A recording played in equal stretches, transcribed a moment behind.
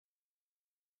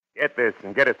Get this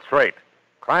and get it straight.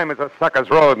 Crime is a sucker's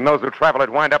road, and those who travel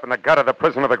it wind up in the gut of the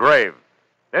prison of the grave.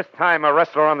 This time, a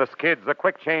wrestler on the skids, a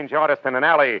quick-change artist in an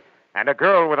alley, and a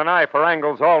girl with an eye for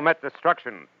angles all met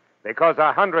destruction because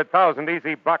 100,000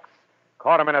 easy bucks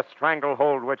caught them in a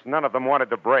stranglehold which none of them wanted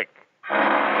to break.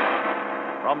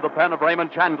 From the pen of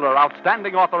Raymond Chandler,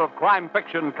 outstanding author of crime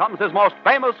fiction, comes his most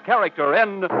famous character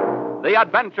in The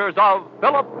Adventures of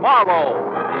Philip Marlowe.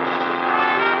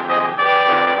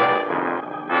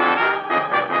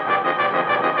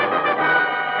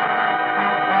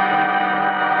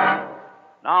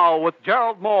 Now, with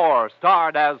Gerald Moore,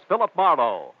 starred as Philip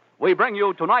Marlowe, we bring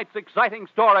you tonight's exciting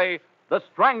story, The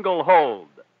Stranglehold.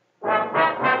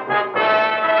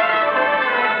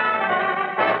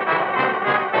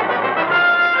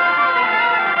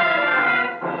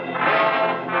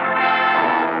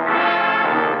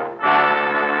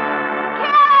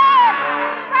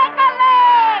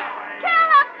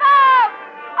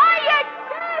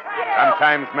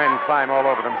 Sometimes men climb all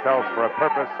over themselves for a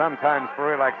purpose, sometimes for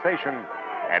relaxation,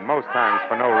 and most times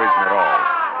for no reason at all.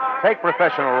 Take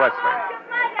professional wrestling.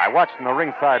 I watched in the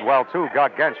ringside while two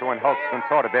gargantuan hulks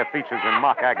contorted their features in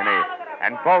mock agony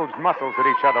and bulged muscles at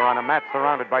each other on a mat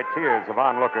surrounded by tiers of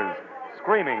onlookers,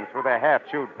 screaming through their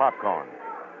half-chewed popcorn.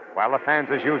 While the fans,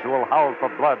 as usual, howled for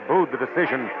blood, booed the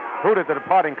decision, hooted the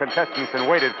departing contestants, and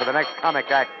waited for the next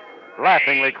comic act,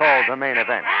 laughingly called the main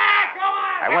event.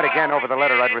 I went again over the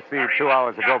letter I'd received 2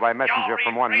 hours ago by messenger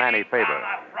from one Manny Faber.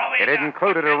 It had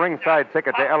included a ringside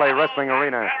ticket to L.A. Wrestling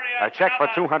Arena, a check for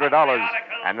 $200,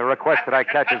 and the request that I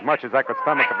catch as much as I could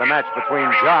stomach of the match between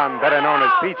John, better known as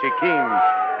Peachy Keen,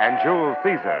 and Jules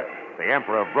Caesar, the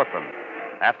Emperor of Brooklyn.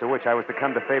 After which I was to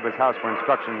come to Faber's house for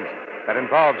instructions that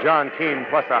involved John Keen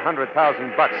plus $100,000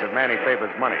 of Manny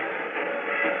Faber's money.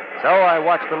 So I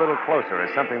watched a little closer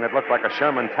as something that looked like a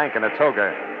Sherman tank in a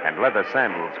toga and leather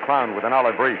sandals crowned with an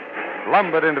olive wreath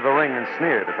lumbered into the ring and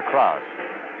sneered at the crowd.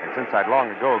 And since I'd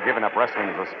long ago given up wrestling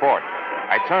as a sport,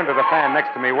 I turned to the fan next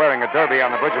to me wearing a derby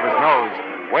on the bridge of his nose,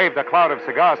 waved a cloud of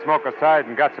cigar smoke aside,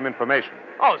 and got some information.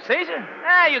 Oh, Caesar?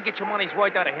 You get your money's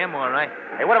worth out of him, all right.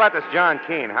 Hey, what about this John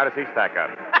Keen? How does he stack up?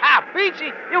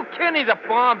 Peachy, you kidding? He's a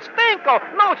bomb. Stinko.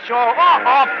 No show.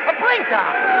 A blink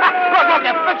down. Look,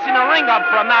 they're fixing the ring up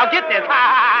for him now. Get this.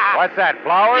 What's that,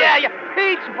 flowers? Yeah,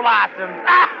 peach blossoms.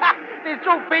 These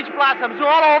two peach blossoms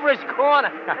all over his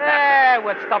corner.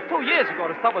 What stuff 2 years ago,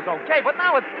 the stuff was okay, but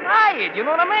now it's tired, you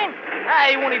know what I mean?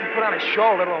 He won't even put on a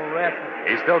show, let alone wrestle.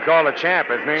 He's still called a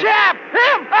champ, isn't he? Champ?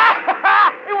 Him?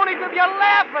 He won't even give you a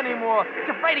laugh anymore.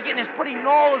 He's afraid of getting his pretty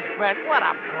nose bent. What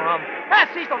a bum.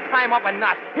 See, don't tie him up a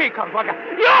knot. Here he comes, look out.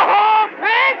 Yoo-hoo,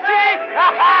 Peachy!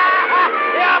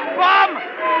 You bum!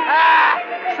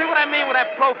 See what I mean with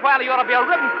that profile? He ought to be a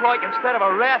ribbon clerk instead of a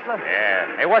wrestler.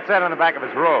 Yeah. Hey, what's that on the back of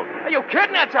his robe? Are you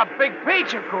kidding? That's a big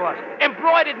peach, of course.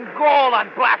 Embroidered in gold on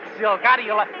black silk. How do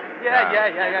you like? Yeah.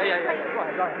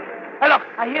 Go ahead. Hey, look,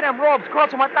 I hear them robes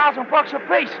cost him $1,000 a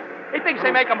piece. He thinks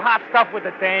they make him hot stuff with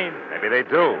the dame. Maybe they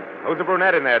do. Who's the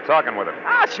brunette in there talking with him?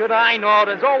 Should I know?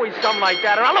 There's always something like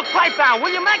that. Look, pipe down,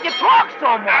 will you, man? You talk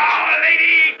so much. Now,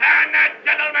 ladies and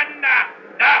gentlemen,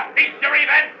 the feature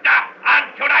event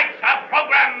on tonight's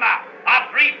program, a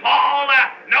free-fall,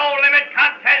 no-limit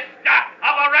contest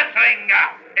of wrestling.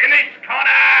 In this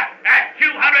corner, at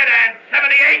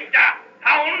 278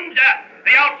 pounds,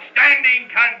 the outstanding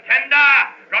contender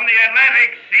from the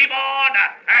Atlantic Seaboard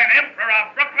and Emperor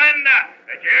of Brooklyn,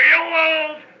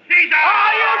 Jules Caesar.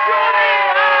 Are you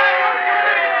kidding?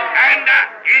 And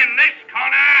in this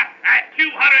corner, at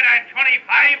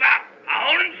 225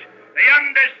 pounds, the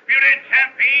undisputed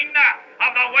champion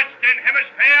of the Western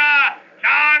Hemisphere,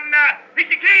 John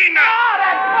Peachy Keen.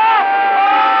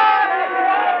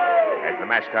 As the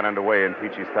match got underway and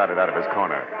Peachy started out of his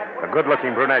corner, the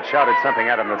good-looking brunette shouted something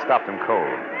at him that stopped him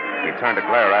cold. He turned to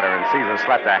glare at her, and Caesar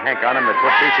slapped a hank on him that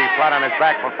put Peachy flat on his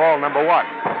back for fall number 1.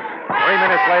 3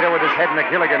 minutes later, with his head in the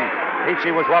Gilligan,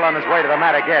 Peachy was well on his way to the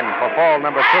mat again for fall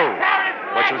number 2,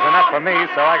 which was enough for me,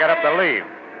 so I got up to leave.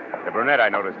 The brunette, I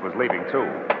noticed, was leaving, too.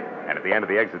 And at the end of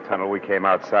the exit tunnel, we came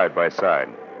out side by side.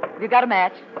 You got a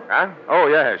match? Huh? Oh,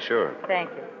 yeah, sure. Thank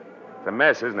you. It's a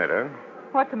mess, isn't it, huh?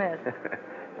 What's a mess?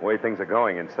 The way things are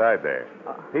going inside there.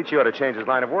 Peachy ought to change his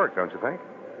line of work, don't you think?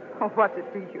 What's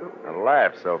it to you? A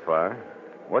laugh so far.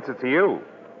 What's it to you?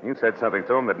 You said something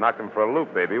to him that knocked him for a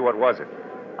loop, baby. What was it?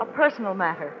 A personal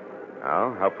matter.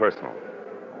 Oh, how personal?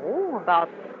 Oh, about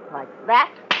like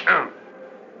that.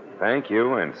 Thank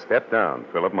you, and step down,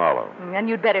 Philip Marlowe. And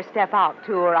you'd better step out,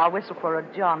 too, or I'll whistle for a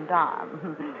John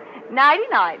Don.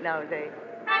 Nighty-night, Nosy.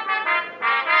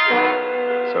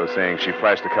 So saying, she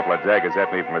flashed a couple of daggers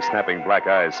at me from her snapping black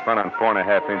eyes, spun on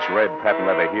 4.5-inch red patent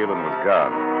leather heel, and was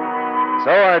gone. So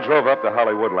I drove up to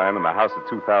Hollywoodland and the house at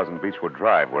 2000 Beechwood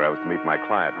Drive, where I was to meet my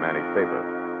client, Manny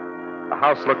Faber. The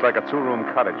house looked like a two-room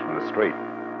cottage from the street,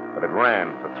 but it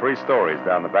ran for 3 stories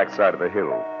down the backside of the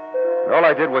hill. And all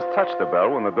I did was touch the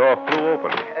bell when the door flew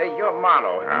open. You're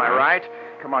Marlowe, am I right?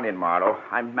 Come on in, Marlowe.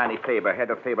 I'm Manny Faber, head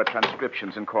of Faber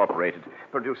Transcriptions Incorporated.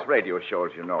 Produce radio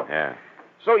shows, you know. Yeah.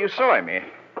 So you saw him, eh?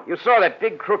 You saw that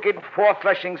big, crooked,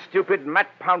 four-flushing, stupid,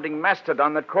 mat-pounding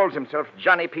mastodon that calls himself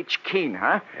Johnny Peach Keen,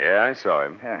 huh? Yeah, I saw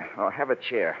him. Yeah. Oh, have a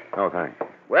chair. Oh, thanks.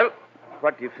 Well,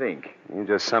 what do you think? You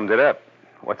just summed it up.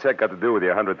 What's that got to do with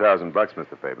your $100,000,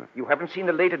 Mr. Faber? You haven't seen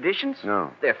the late editions?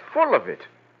 No. They're full of it.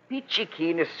 Peachy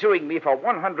Keen is suing me for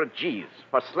 100 G's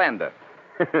for slander.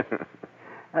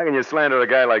 How can you slander a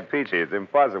guy like Peachy? It's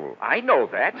impossible. I know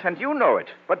that, and you know it.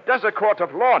 But does a court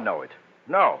of law know it?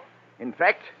 No. In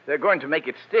fact, they're going to make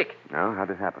it stick. No?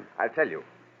 How'd it happen? I'll tell you.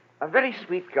 A very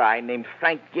sweet guy named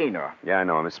Frank Gaynor. Yeah, I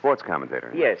know him. A sports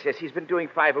commentator. Yes, he's been doing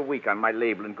 5 a week on my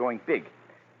label and going big.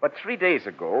 But 3 days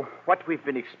ago, what we've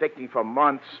been expecting for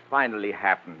months finally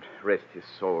happened. Rest his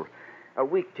soul. A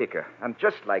weak ticker. And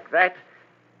just like that,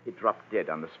 he dropped dead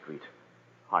on the street.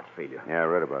 Heart failure. Yeah, I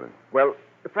read about it. Well,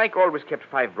 Frank always kept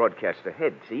 5 broadcasts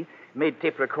ahead, see? Made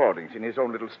tape recordings in his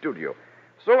own little studio.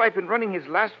 So I've been running his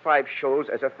last 5 shows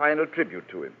as a final tribute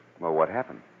to him. Well, what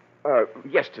happened?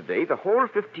 Yesterday, the whole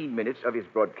 15 minutes of his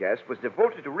broadcast was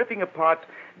devoted to ripping apart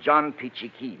John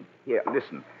Peachy Keen. Here,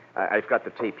 listen. I've got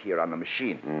the tape here on the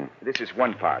machine. This is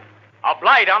one part. A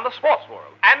blight on the sports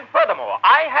world. And furthermore,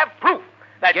 I have proof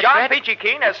that Get John that? Peachy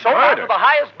Keen has sold out to the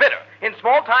highest bidder in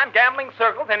small-time gambling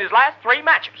circles in his last 3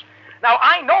 matches. Now,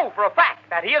 I know for a fact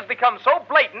that he has become so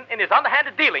blatant in his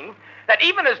underhanded dealing that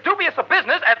even as dubious a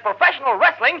business as professional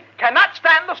wrestling cannot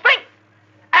stand the sting.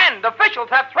 And officials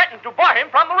have threatened to bar him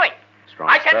from the ring. Strong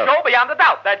I can stuff. show beyond a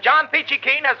doubt that John Peachy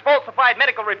Keen has falsified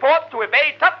medical reports to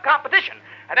evade tough competition,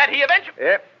 and that he eventually...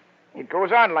 Yep. It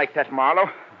goes on like that, Marlowe.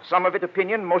 Some of it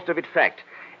opinion, most of it fact.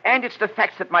 And it's the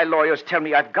facts that my lawyers tell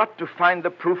me I've got to find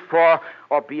the proof for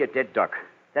or be a dead duck.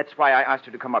 That's why I asked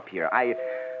you to come up here.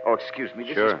 Oh, excuse me.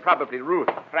 This Sure. is probably Ruth,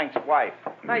 Frank's wife.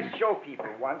 Nice show people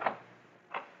once.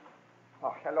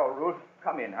 Oh, hello, Ruth.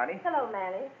 Come in, honey. Hello,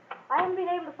 Manny. I haven't been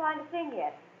able to find a thing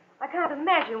yet. I can't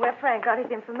imagine where Frank got his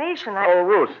information. Oh,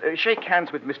 Ruth, shake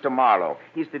hands with Mr. Marlowe.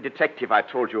 He's the detective I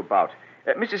told you about.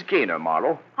 Mrs. Gaynor,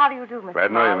 Marlowe. How do you do, Mr. Glad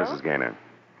to know you, Marlowe? Mrs. Gaynor.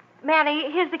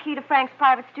 Manny, here's the key to Frank's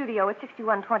private studio at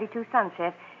 6122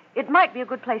 Sunset. It might be a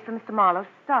good place for Mr. Marlowe to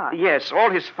start. Yes, all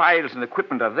his files and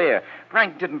equipment are there.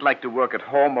 Frank didn't like to work at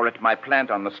home or at my plant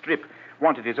on the strip.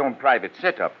 Wanted his own private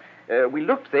setup. We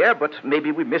looked there, but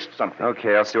maybe we missed something.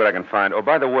 Okay, I'll see what I can find. Oh,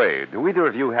 by the way, do either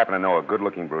of you happen to know a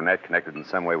good-looking brunette connected in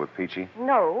some way with Peachy?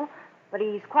 No, but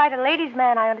he's quite a ladies'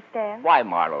 man, I understand. Why,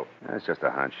 Marlowe? That's just a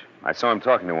hunch. I saw him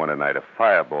talking to one tonight, a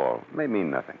fireball. May mean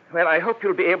nothing. Well, I hope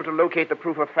you'll be able to locate the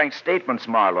proof of Frank's statements,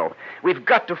 Marlowe. We've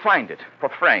got to find it for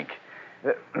Frank.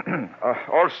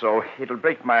 Also, it'll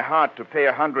break my heart to pay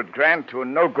 $100,000 to a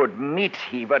no-good meat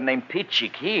heaver named Peachy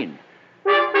Keen.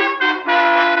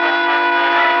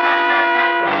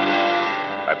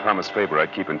 I promised Faber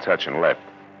I'd keep in touch and left.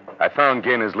 I found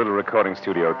Gaynor's little recording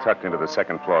studio tucked into the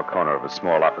second-floor corner of a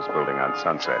small office building on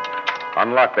Sunset.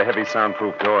 Unlocked the heavy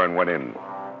soundproof door and went in.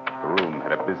 The room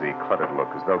had a busy, cluttered look,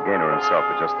 as though Gaynor himself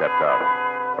had just stepped out.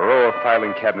 A row of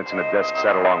filing cabinets and a desk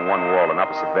sat along one wall, and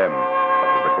opposite them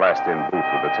was the glassed-in booth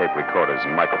with the tape recorders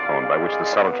and microphone by which the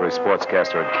solitary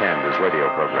sportscaster had canned his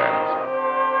radio programs.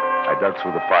 I dug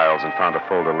through the files and found a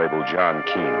folder labeled John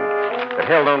Keen. It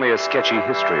held only a sketchy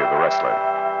history of the wrestler.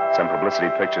 Some publicity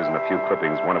pictures and a few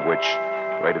clippings, one of which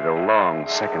rated a long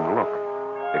second look,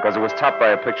 because it was topped by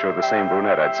a picture of the same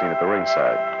brunette I'd seen at the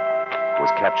ringside. It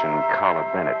was captioned, Carla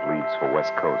Bennett leaves for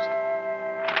West Coast.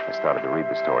 I started to read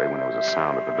the story when there was a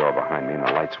sound at the door behind me and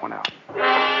the lights went out.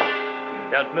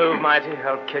 Don't move, Mighty.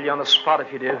 I'll kill you on the spot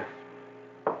if you do.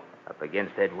 Up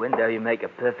against that window, you make a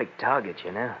perfect target,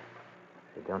 you know.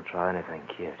 So don't try anything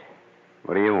cute.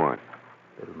 What do you want?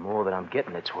 A little more than I'm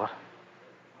getting, it's what.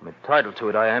 I'm entitled to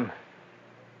it, I am.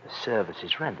 The service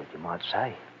is rendered, you might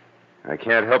say. I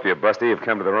can't help you, Busty. You've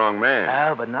come to the wrong man.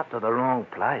 Oh, but not to the wrong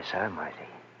place, Mighty?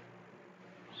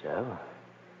 So,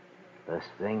 first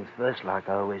things first, like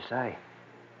I always say.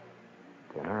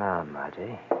 Turn around,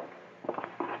 Mighty.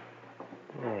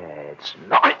 It's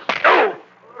nice. Oh!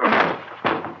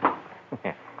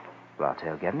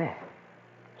 Bartail getting it?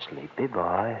 Sleepy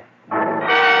boy.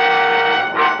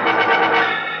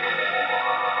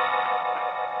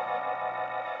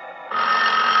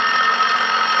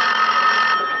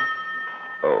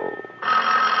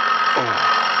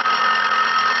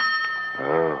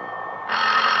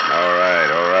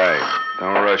 All right.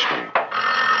 Don't rush me.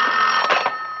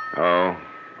 Oh?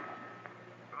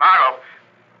 Marlowe,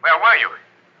 where were you?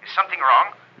 Is something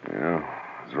wrong?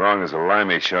 Yeah. As wrong as a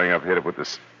limey showing up here to put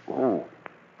this. Ooh.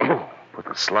 Put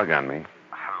the slug on me.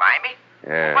 Limey?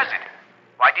 Yeah. Who was it?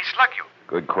 Why'd he slug you?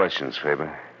 Good questions,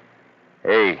 Faber.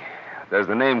 Hey, does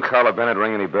the name Carla Bennett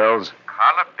ring any bells?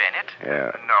 Carla Bennett?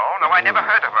 Yeah. No, I never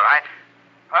heard of her.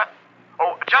 Huh?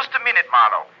 Oh, just a minute,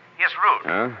 Marlowe. Here's Ruth.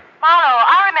 Huh? Marlowe,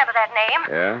 I remember that name.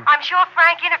 Yeah? I'm sure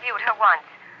Frank interviewed her once.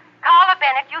 Carla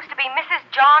Bennett used to be Mrs.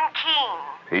 John Keene.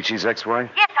 Peachy's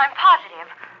ex-wife? Yes, I'm positive.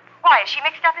 Why, is she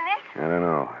mixed up in this? I don't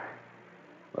know.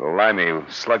 Little limey who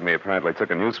slugged me apparently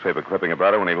took a newspaper clipping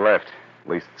about her when he left.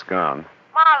 At least it's gone.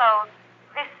 Marlowe,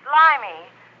 this limey,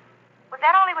 was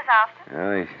that all he was after?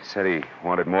 Yeah, he said he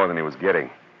wanted more than he was getting.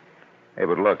 Hey,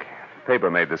 but look, the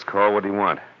paper made this call. What do you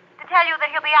want? To tell you that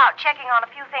he'll be out checking on a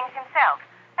few things himself.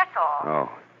 That's all. Oh.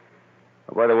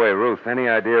 Oh, by the way, Ruth, any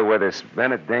idea where this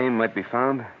Bennett dame might be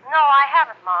found? No, I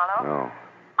haven't, Marlowe. No.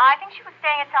 I think she was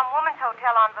staying at some woman's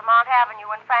hotel on Vermont Avenue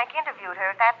when Frank interviewed her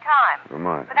at that time.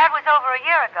 Vermont. But that was over a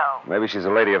year ago. Maybe she's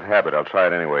a lady of habit. I'll try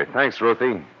it anyway. Thanks,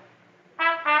 Ruthie.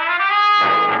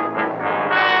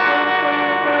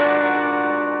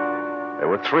 There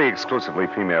were 3 exclusively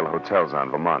female hotels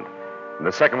on Vermont, and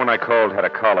the second one I called had a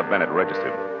Carla Bennett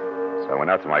registered. So I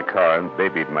went out to my car and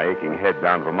babied my aching head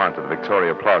down Vermont to the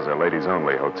Victoria Plaza Ladies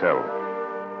Only Hotel.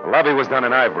 The lobby was done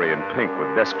in ivory and pink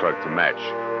with desk clerk to match,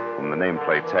 whom the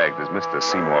nameplate tagged as Mr.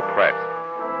 Seymour Pratt.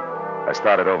 I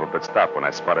started over but stopped when I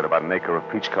spotted about an acre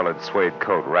of peach-colored suede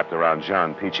coat wrapped around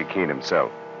John Peachy Keene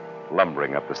himself,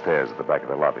 lumbering up the stairs at the back of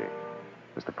the lobby.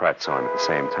 Mr. Pratt saw him at the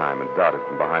same time and darted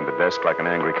from behind the desk like an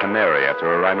angry canary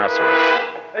after a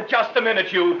rhinoceros. Just a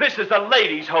minute, you. This is a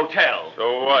ladies' hotel.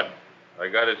 So what? I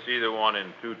gotta see the one in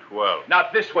 212.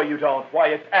 Not this way, you don't. Why,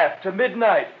 it's after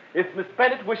midnight. If Miss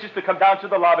Bennett wishes to come down to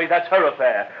the lobby, that's her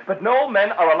affair. But no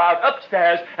men are allowed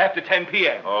upstairs after 10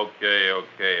 p.m.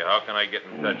 Okay. How can I get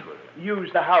in touch with her?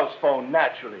 Use the house phone,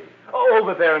 naturally.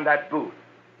 Over there in that booth.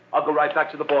 I'll go right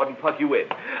back to the board and plug you in.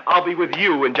 I'll be with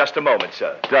you in just a moment,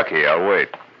 sir. Ducky, I'll wait.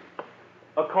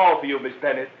 A call for you, Miss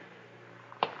Bennett.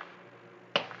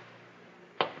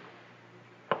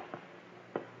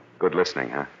 Good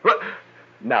listening, huh?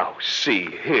 Now, see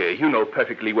here. You know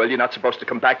perfectly well you're not supposed to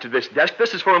come back to this desk.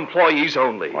 This is for employees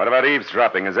only. What about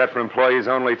eavesdropping? Is that for employees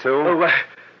only, too? Oh,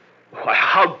 why,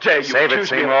 how dare you Save it,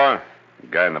 accuse me of- Seymour. The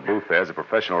guy in the booth there is a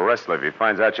professional wrestler. If he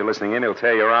finds out you're listening in, he'll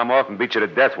tear your arm off and beat you to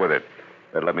death with it.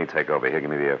 Better let me take over. Here, give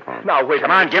me the earphone. Now, wait.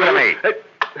 Come on, give it to me.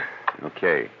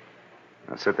 Okay.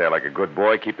 Now sit there like a good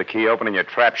boy. Keep the key open and your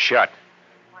trap shut.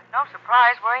 Well, no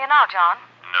surprise. Where are you now, John?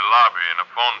 In the lobby, in the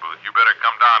phone booth. You better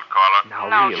come down, Carla.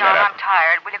 No, John, I'm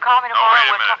tired. Will you call me No, tomorrow?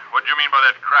 wait a minute. What do you mean by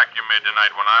that crack you made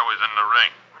tonight when I was in the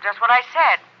ring? Just what I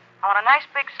said. I want a nice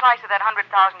big slice of that 100,000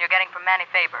 you're getting from Manny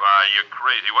Faber. Why, you're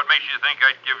crazy. What makes you think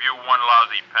I'd give you one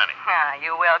lousy penny?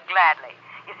 You will, gladly.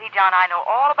 You see, John, I know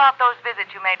all about those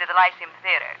visits you made to the Lyceum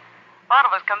Theater. One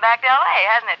of us come back to L.A.,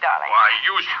 hasn't it, darling? Why,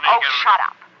 you sneaking... Oh, shut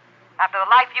up. After the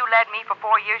life you led me for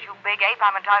 4 years, you big ape,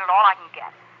 I'm entitled to all I can get.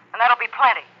 And that'll be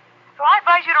plenty. So I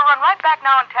advise you to run right back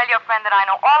now and tell your friend that I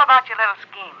know all about your little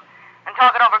scheme. And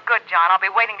talk it over good, John. I'll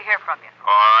be waiting to hear from you.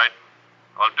 All right.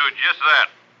 I'll do just that.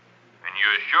 And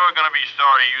you're sure going to be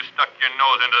sorry you stuck your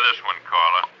nose into this one,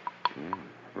 Carla.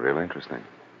 Real interesting.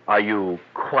 Are you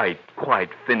quite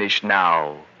finished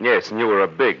now? Yes, and you were a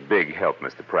big, big help,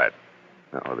 Mr. Pratt.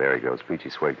 Oh, there he goes, peachy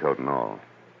suede coat and all.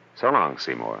 So long,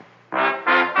 Seymour.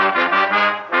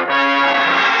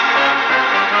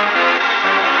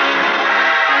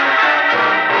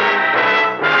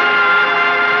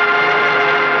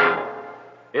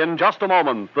 In just a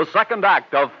moment, the second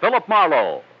act of Philip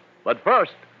Marlowe. But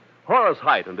first, Horace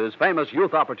Heidt and his famous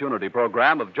Youth Opportunity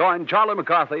Program have joined Charlie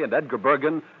McCarthy and Edgar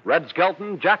Bergen, Red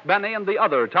Skelton, Jack Benny, and the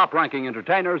other top-ranking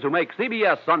entertainers who make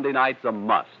CBS Sunday nights a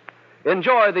must.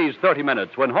 Enjoy these 30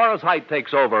 minutes when Horace Heidt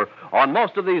takes over on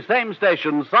most of these same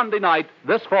stations Sunday night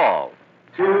this fall.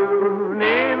 Tune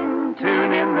in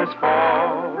this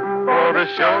fall for the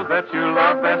shows that you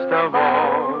love best of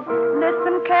all.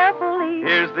 Listen carefully.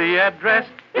 Here's the address.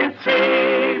 It's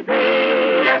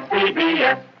CBS.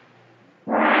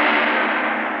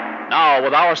 Now,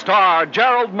 with our star,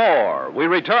 Gerald Moore, we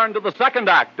return to the second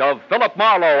act of Philip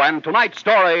Marlowe and tonight's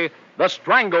story, The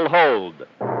Strangle Hold.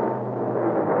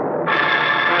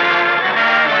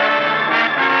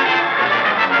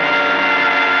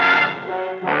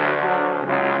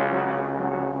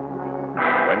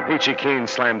 When Peachy Keene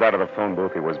slammed out of the phone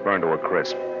booth, he was burned to a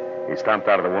crisp. He stomped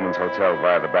out of the woman's hotel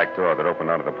via the back door that opened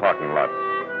onto the parking lot.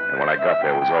 And when I got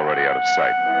there, it was already out of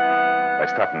sight. I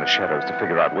stopped in the shadows to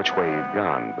figure out which way he'd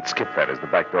gone, but skipped that as the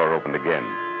back door opened again.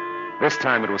 This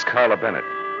time it was Carla Bennett.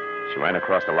 She ran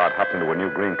across the lot, hopped into a new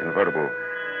green convertible,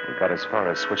 and got as far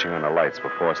as switching on the lights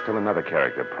before still another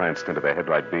character pranced into the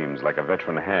headlight beams like a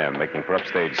veteran ham making for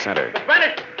upstage center. Miss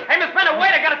Bennett! Hey, Miss Bennett,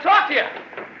 wait, I gotta talk to you.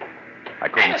 I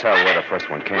couldn't tell where the first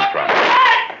one came from.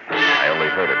 I only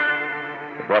heard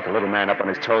it. It brought the little man up on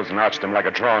his toes and arched him like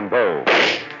a drawn bow.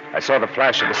 I saw the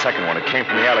flash of the second one. It came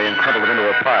from the alley and crumpled him into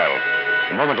a pile.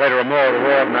 A moment later, a more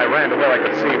roared, and I ran to where I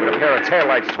could see, with a pair of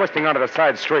taillights twisting onto the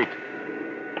side street.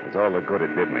 It was all the good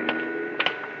it did me.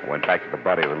 I went back to the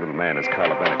body of the little man as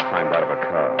Carla Bennett climbed out of her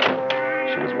car.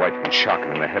 She was white from shock,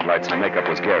 and in the headlights, her makeup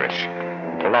was garish.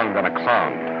 It belonged on a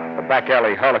clown. The back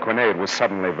alley harlequinade was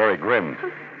suddenly very grim.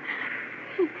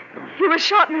 He was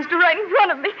shot, mister, right in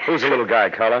front of me. Who's the little guy,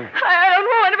 Carla? I don't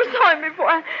know. I never saw him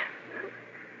before.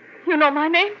 You know my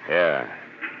name? Yeah.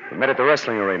 We met at the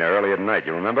wrestling arena earlier tonight,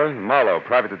 you remember? Marlowe,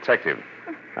 private detective.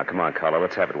 Now, come on, Carla,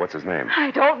 let's have it. What's his name?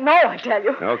 I don't know, I tell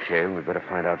you. Okay, we'd better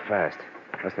find out fast.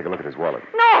 Let's take a look at his wallet.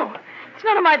 No, it's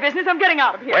none of my business. I'm getting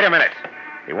out of here. Wait a minute.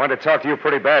 He wanted to talk to you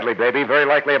pretty badly, baby. Very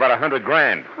likely about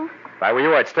 $100,000. Huh? If I were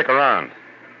you, I'd stick around.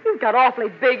 You've got awfully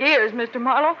big ears, Mr.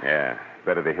 Marlowe. Yeah,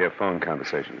 better to hear phone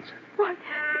conversations. What?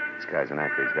 This guy's an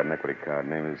actor. He's got an equity card.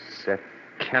 Name is Seth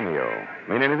Cameo.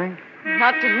 Mean anything?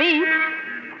 Not to me.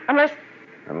 Unless...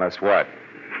 Unless what?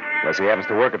 Unless he happens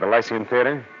to work at the Lyceum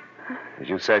Theater? As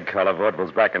you said, Carla,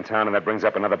 vaudeville's back in town, and that brings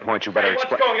up another point you better Hey,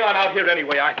 what's explain. going on out here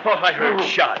anyway? I thought I heard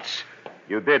shots.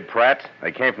 You did, Pratt.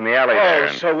 They came from the alley there.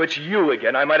 Oh, so it's you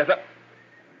again. I might have...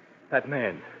 That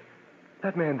man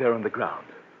there on the ground.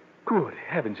 Good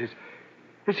heavens,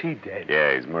 is he dead?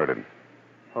 Yeah, he's murdered.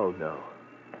 Oh, no.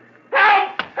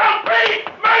 Help! Help me!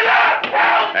 Murder!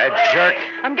 Help! That jerk.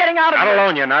 I'm getting out of Not here.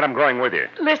 alone, you're not. I'm going with you.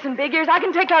 Listen, Big Ears, I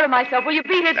can take care of myself. Will you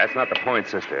beat it? That's not the point,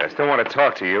 sister. I still want to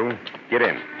talk to you. Get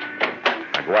in.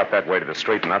 Now go out that way to the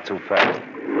street and not too fast.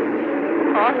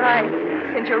 All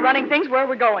right. Since you're running things, where are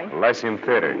we going? The Lyceum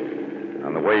Theater.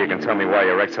 On the way, you can tell me why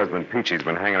your ex-husband Peachy's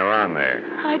been hanging around there.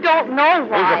 I don't know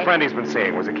why. Who's the friend he's been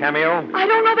seeing? Was it Cameo? I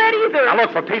don't know that either. Now,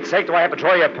 look, for Pete's sake, do I have to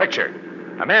draw you a picture?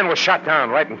 A man was shot down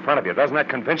right in front of you. Doesn't that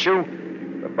convince you?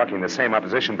 You're bucking the same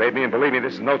opposition, baby, and believe me,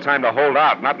 this is no time to hold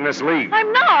out. Not in this league.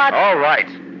 I'm not. All right.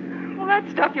 Well, that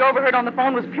stuff you overheard on the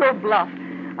phone was pure bluff.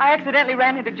 I accidentally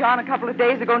ran into John a couple of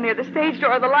days ago near the stage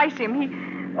door of the Lyceum.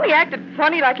 He acted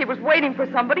funny, like he was waiting for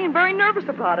somebody, and very nervous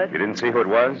about it. You didn't see who it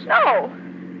was? No.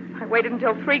 I waited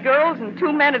until 3 girls and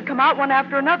 2 men had come out one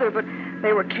after another, but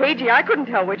they were cagey. I couldn't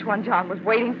tell which one John was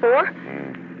waiting for.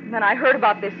 And then I heard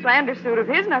about this slander suit of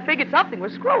his, and I figured something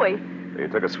was screwy. So you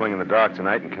took a swing in the dark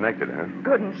tonight and connected, huh?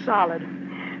 Good and solid.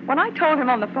 When I told him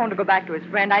on the phone to go back to his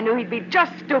friend, I knew he'd be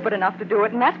just stupid enough to do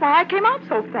it, and that's why I came out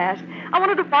so fast. I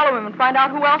wanted to follow him and find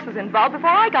out who else was involved before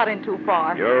I got in too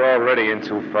far. You're already in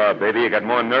too far, baby. You got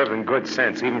more nerve than good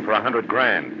sense, even for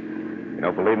 $100,000. You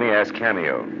don't believe me? Ask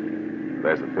Cameo.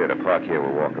 There's the theater. Park here.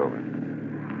 We'll walk over.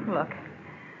 Look,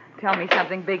 tell me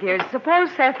something, Big Ears.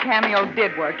 Suppose Seth Cameo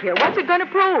did work here. What's it going to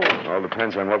prove? All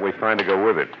depends on what we find to go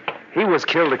with it. He was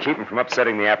killed to keep him from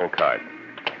upsetting the apple cart.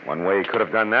 One way he could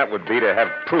have done that would be to have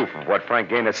proof of what Frank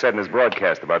Gaynor said in his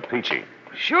broadcast about Peachy.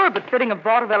 Sure, but fitting a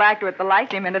vaudeville actor at the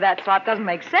Lyceum into that slot doesn't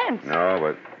make sense. No,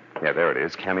 but... Yeah, there it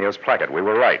is. Cameo's placard. We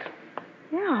were right.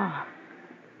 Yeah.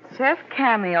 Seth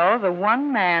Cameo, the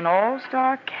one-man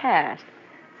all-star cast.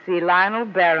 See Lionel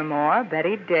Barrymore,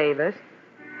 Betty Davis,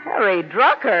 Harry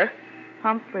Drucker,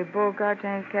 Humphrey Bogart,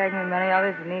 James Cagney, and many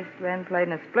others. Denise Glenn played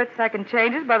in a split-second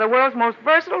changes by the world's most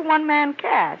versatile one-man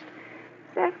cast.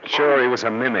 Seth Cameo. Sure, he was a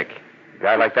mimic. A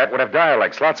guy like that would have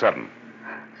dialects, lots of them.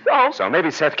 So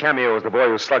maybe Seth Cameo was the boy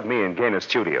who slugged me in Gaynor's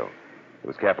studio. He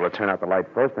was careful to turn out the light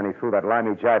first, and he threw that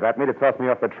limey jive at me to toss me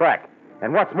off the track.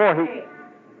 And what's more, he...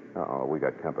 Uh-oh, we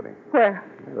got company. Where?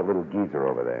 There's a little geezer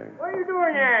over there. What are you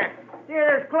doing there?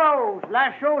 Theater's closed.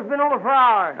 Last show's been over for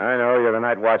hours. I know, you're the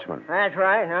night watchman. That's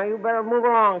right. Now you better move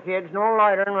along, kids. No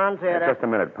loitering around theater. Just a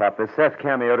minute, Pop. This Seth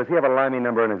Cameo, does he have a limey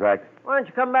number in his act? Why don't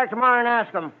you come back tomorrow and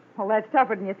ask him? Well, that's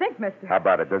tougher than you think, mister. How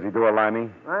about it? Does he do a limey?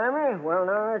 Limey? Well,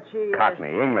 now, let's see. Cockney,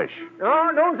 English.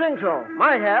 No, don't think so.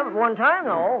 Might have at one time,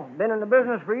 though. Been in the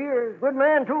business for years. Good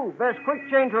man, too. Best quick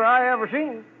changer I ever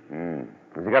seen.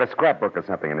 Has he got a scrapbook or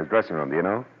something in his dressing room, do you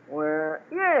know? Well,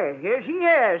 yes, he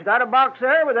has. Got a box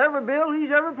there with every bill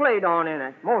he's ever played on in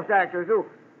it. Most actors do.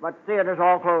 But the theater's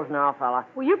all closed now, fella.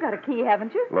 Well, you've got a key,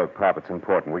 haven't you? Look, Pop, it's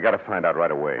important. We got to find out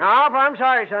right away. No, I'm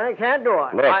sorry, Sonny. Can't do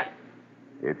it. Look,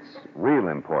 it's real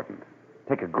important.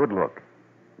 Take a good look.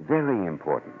 Very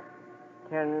important.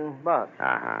 $10.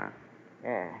 Uh-huh.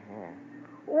 Yeah.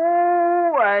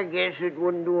 Oh, I guess it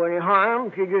wouldn't do any harm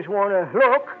if you just want to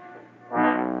look.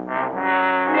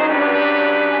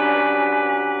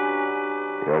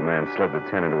 The old man slid the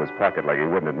 10 into his pocket like he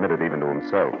wouldn't admit it even to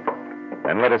himself.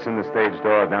 then led us in the stage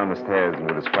door, down the stairs, and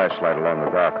with his flashlight along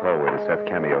the dark hallway to Seth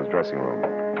Cameo's dressing room.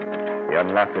 He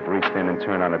unlocked it, reached in, and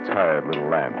turned on a tired little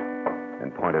lamp,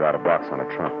 and pointed out a box on a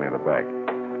trunk near the back.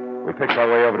 We picked our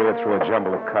way over to it through a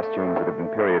jumble of costumes that had been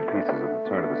period pieces at the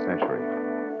turn of the century.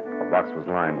 The box was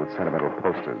lined with sentimental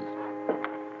posters,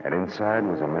 and inside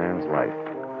was a man's life,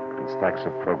 in stacks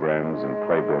of programs and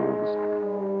playbills.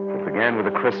 It began with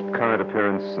a crisp current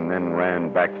appearance and then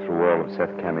ran back through all of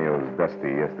Seth Cameo's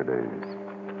dusty yesterdays.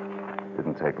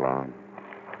 Didn't take long,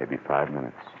 maybe 5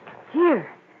 minutes. Here.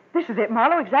 This is it,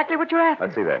 Marlowe. Exactly what you're after.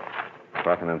 Let's see that.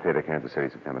 Parthenon Theater, Kansas City,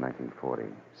 September 1940.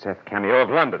 Seth Cameo of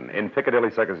London, in Piccadilly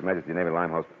Circus, Majesty Navy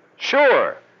Limehouse.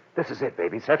 Sure! This is it,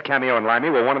 baby. Seth Cameo and Limey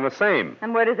were one and the same.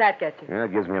 And where does that get you? Yeah,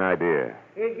 it gives me an idea.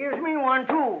 It gives me one,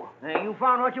 too. Now, you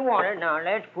found what you wanted. Now,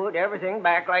 let's put everything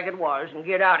back like it was and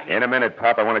get out of here. In a minute,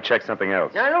 Pop. I want to check something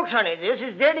else. Now, look, Sonny, this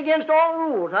is dead against all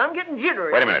rules. I'm getting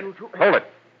jittery. Wait a minute. Hold it.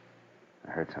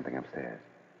 I heard something upstairs.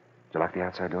 Did you lock the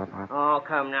outside door, Pop? Oh,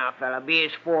 come now, fella. Be a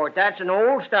sport. That's an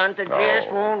old stunt that just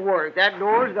won't work. That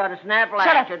door's got a snap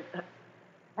latch. Shut up.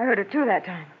 I heard it, too, that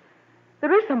time.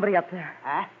 There is somebody up there.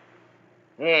 Huh?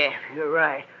 Yeah, you're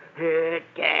right.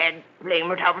 Dad, blame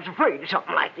it, I was afraid of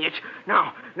something like this.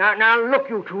 Now, look,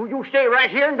 you two. You stay right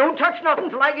here and don't touch nothing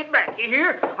till I get back. You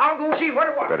hear? I'll go see what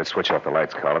it was. Better switch off the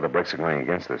lights, Carla. The brakes are going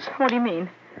against us. What do you mean?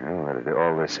 Well,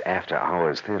 all this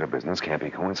after-hours theater business can't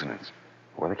be coincidence.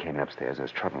 Whoever came upstairs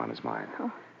has trouble on his mind.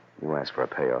 Oh. You asked for a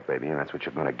payoff, baby, and that's what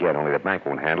you're going to get. Only the bank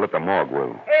won't handle it. The morgue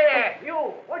will. Hey there,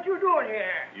 you. What you doing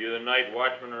here? You the night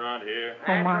watchman around here?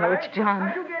 Oh, Marlowe, it's John.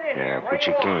 How'd you get in here?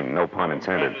 Peachy Keen. No pun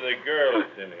intended. The girl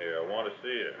that's in here. I want to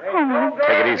see her. There's no girl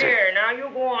Take it easy. here. Now, you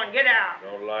go on. Get out.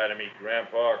 Don't lie to me,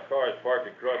 Grandpa. Our car's parked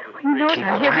across the street. No, Keep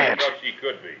quiet. She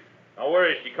could be. Now, where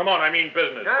is she? Come on, I mean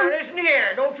business. Now, listen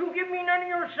here. Don't you give me none of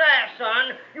your sass,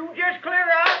 son. You just clear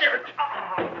out there.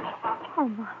 Oh,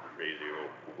 Marlowe. Crazy old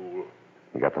fool.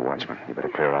 You got the watchman. You better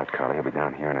clear out, Carla. He'll be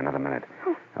down here in another minute.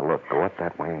 Now, look, go up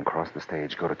that way and cross the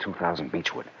stage. Go to 2000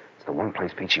 Beechwood. It's the one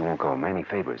place Peachy won't go. Manny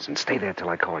Favors. And stay there till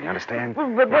I call. You understand? But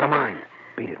Never mind.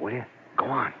 Beat it, will you? Go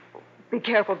on. Be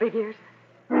careful, Big Ears.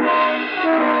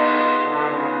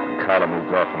 Carla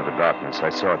moved off into the darkness. I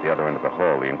saw at the other end of the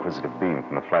hall the inquisitive beam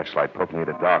from the flashlight poking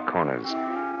into dark corners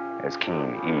as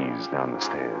Keen eased down the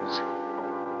stairs.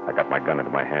 I got my gun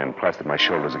into my hand, plastered my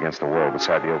shoulders against the wall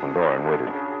beside the open door, and waited.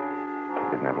 I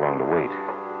didn't have long to wait.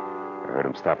 I heard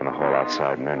him stop in the hall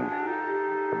outside, and then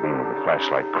the beam of the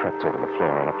flashlight crept over the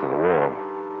floor and up to the wall,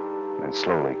 and then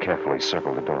slowly, carefully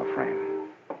circled the door frame.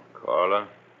 Carla?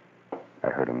 I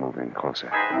heard him moving closer.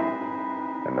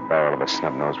 Then the barrel of a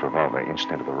snub-nosed revolver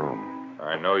inched into the room.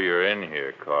 I know you're in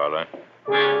here, Carla.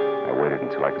 I waited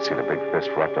until I could see the big fist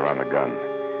wrapped around the gun.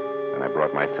 Then I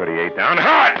brought my .38 down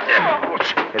hard.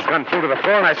 His gun flew to the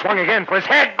floor, and I swung again for his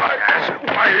head.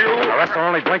 Why, you? The rest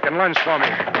only blinked and lunged for me.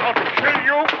 I'll kill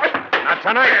you. Not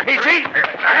tonight, Peachy.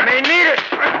 I may need it.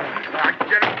 I'll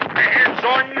get my hands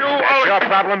on you. That's your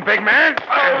problem, big man.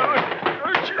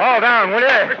 Fall down, will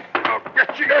you? I'll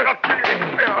get you. I'll kill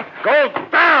you. Go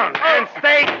down and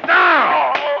stay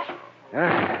down.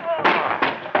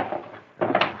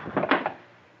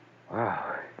 Wow.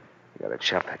 You gotta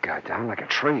chop that guy down like a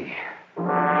tree.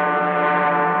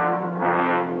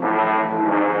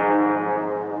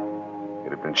 It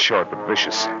had been short but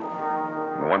vicious.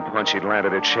 And the one punch he'd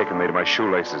landed had shaken me to my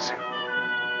shoelaces.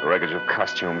 The wreckage of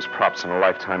costumes, props, and a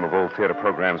lifetime of old theater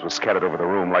programs was scattered over the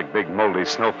room like big moldy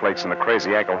snowflakes in the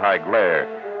crazy ankle-high glare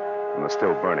from the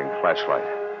still burning flashlight.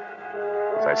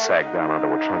 As I sagged down onto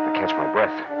a trunk to catch my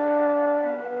breath,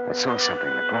 I saw something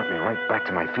that brought me right back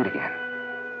to my feet again.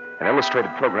 An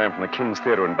illustrated program from the King's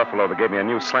Theater in Buffalo that gave me a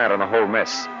new slant on the whole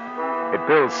mess. It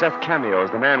billed Seth Cameo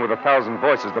as the man with 1,000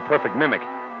 voices, the perfect mimic.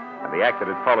 And the act that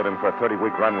had followed him for a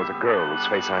 30-week run was a girl whose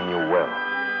face I knew well.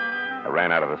 I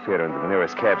ran out of the theater into the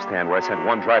nearest cab stand where I sent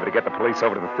one driver to get the police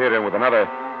over to the theater, and with another,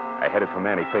 I headed for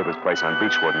Manny Favors' place on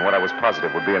Beechwood, and what I was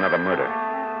positive would be another murder.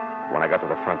 When I got to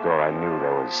the front door, I knew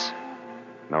there was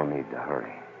no need to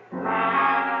hurry.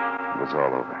 It was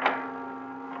all over.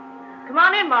 Come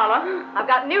on in, Marlowe. I've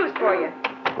got news for you.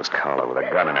 It was Carla with a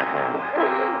gun in her hand.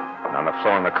 And on the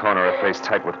floor in the corner, her face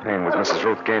tight with pain, was Mrs.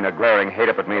 Ruth Gaynor, glaring hate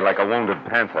up at me like a wounded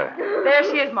panther. There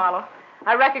she is, Marlowe.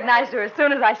 I recognized her as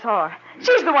soon as I saw her.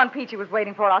 She's the one Peachy was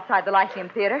waiting for outside the Lyceum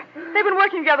Theater. They've been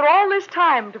working together all this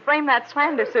time to frame that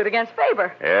slander suit against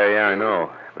Faber. Yeah, I know.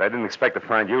 But I didn't expect to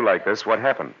find you like this. What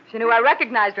happened? She knew I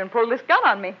recognized her and pulled this gun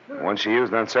on me. The one she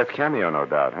used on Seth Cameo, no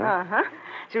doubt, huh? Uh-huh.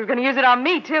 She was going to use it on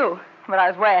me, too. But I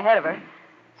was way ahead of her.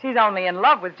 She's only in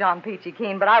love with John Peachy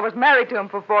Keen, but I was married to him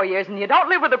for 4 years, and you don't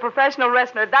live with a professional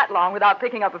wrestler that long without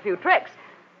picking up a few tricks.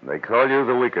 They call you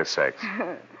the weaker sex.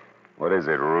 What is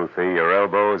it, Ruthie? Your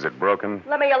elbow? Is it broken?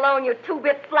 Let me alone, you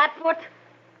two-bit flatfoot.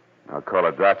 I'll call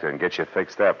a doctor and get you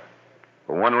fixed up.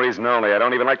 For one reason only, I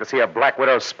don't even like to see a black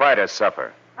widow spider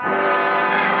suffer.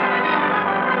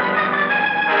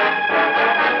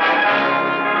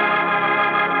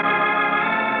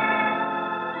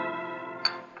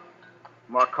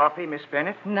 More coffee, Miss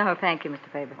Bennett? No, thank you, Mr.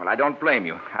 Faber. Well, I don't blame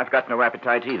you. I've got no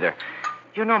appetite either.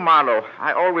 You know, Marlowe,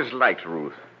 I always liked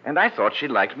Ruth, and I thought she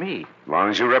liked me. As long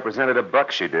as you represented a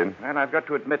buck, she did. And I've got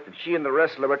to admit that she and the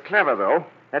wrestler were clever, though.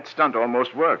 That stunt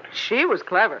almost worked. She was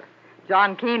clever.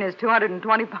 John Keene is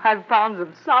 225 pounds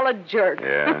of solid jerk.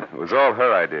 Yeah, it was all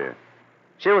her idea.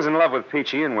 She was in love with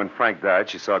Peachy, and when Frank died,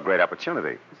 she saw a great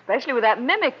opportunity. Especially with that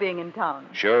mimic being in town.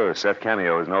 Sure, Seth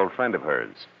Cameo is an old friend of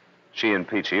hers. She and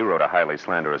Peachy wrote a highly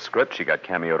slanderous script. She got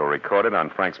Cameo to record it on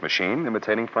Frank's machine,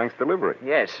 imitating Frank's delivery.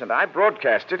 Yes, and I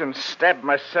broadcast it and stabbed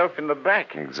myself in the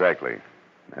back. Exactly.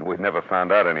 And we'd never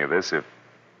found out any of this if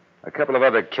a couple of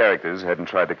other characters hadn't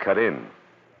tried to cut in.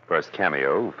 First,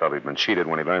 Cameo, who felt he'd been cheated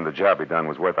when he learned the job he'd done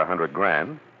was worth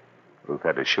 $100,000. Ruth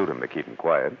had to shoot him to keep him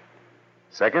quiet.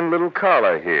 Second, little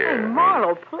Carla here. Hey,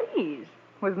 Marlowe, please.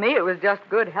 With me, it was just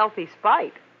good, healthy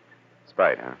spite.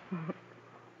 Spite, huh?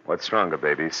 What's stronger,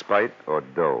 baby, spite or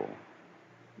dough?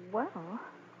 Well...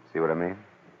 See what I mean?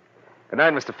 Good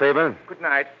night, Mr. Faber. Good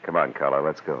night. Come on, Carla,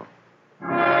 let's go.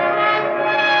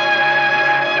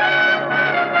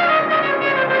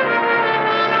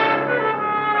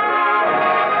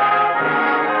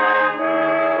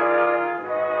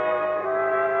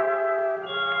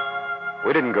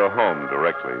 We didn't go home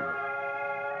directly.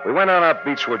 We went on up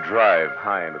Beechwood Drive,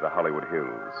 high into the Hollywood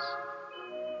Hills,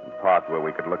 and parked where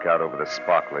we could look out over the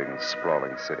sparkling,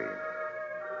 sprawling city.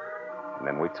 And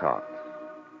then we talked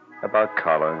about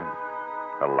Carla,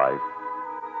 her life,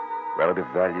 relative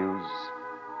values,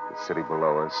 the city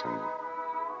below us, and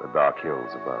the dark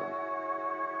hills above.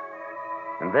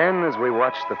 And then, as we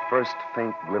watched the first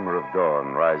faint glimmer of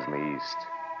dawn rise in the east,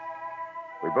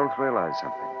 we both realized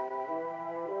something.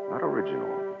 Not original,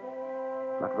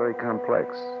 not very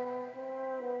complex,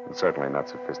 and certainly not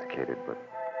sophisticated, but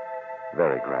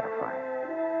very gratifying.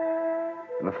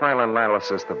 In the final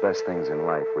analysis, the best things in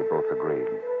life, we both agreed,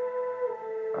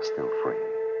 are still free.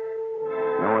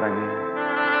 You know what I mean?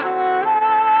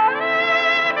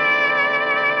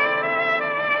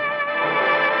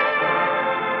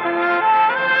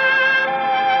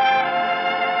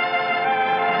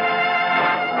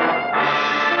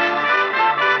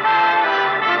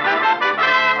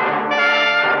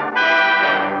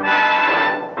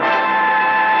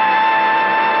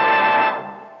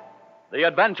 The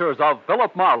Adventures of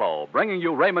Philip Marlowe, bringing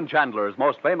you Raymond Chandler's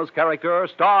most famous character,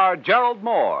 star Gerald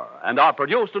Moore, and are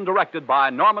produced and directed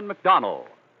by Norman McDonnell.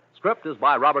 Script is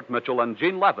by Robert Mitchell and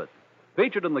Gene Levitt.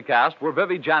 Featured in the cast were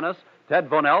Vivi Janis, Ted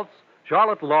Von Eltz,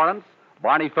 Charlotte Lawrence,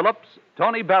 Barney Phillips,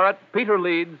 Tony Barrett, Peter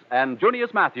Leeds, and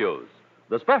Junius Matthews.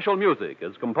 The special music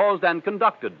is composed and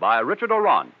conducted by Richard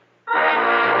Oron.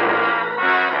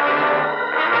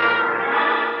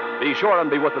 Be sure and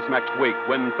be with us next week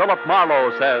when Philip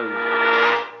Marlowe says...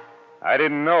 I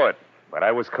didn't know it, but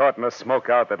I was caught in a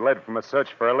smokeout that led from a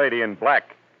search for a lady in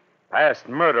black, past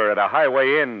murder at a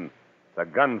highway inn, to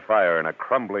gunfire in a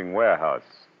crumbling warehouse.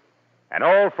 And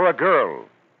all for a girl,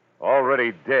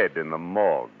 already dead in the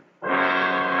morgue.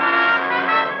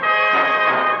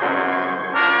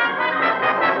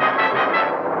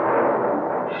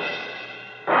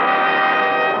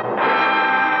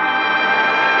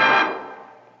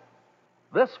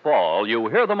 This fall, you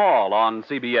hear them all on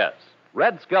CBS.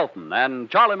 Red Skelton and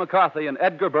Charlie McCarthy and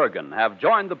Edgar Bergen have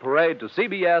joined the parade to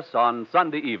CBS on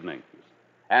Sunday evenings.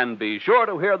 And be sure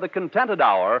to hear the Contented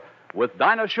Hour with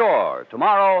Dinah Shore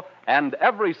tomorrow and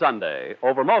every Sunday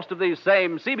over most of these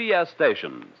same CBS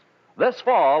stations. This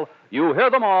fall, you hear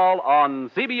them all on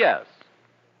CBS.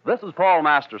 This is Paul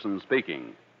Masterson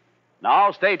speaking.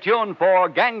 Now stay tuned for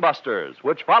Gangbusters,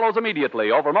 which follows immediately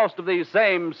over most of these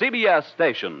same CBS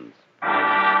stations.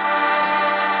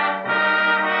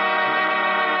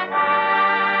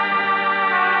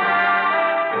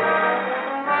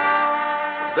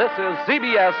 This is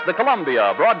CBS, the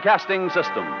Columbia Broadcasting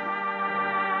System.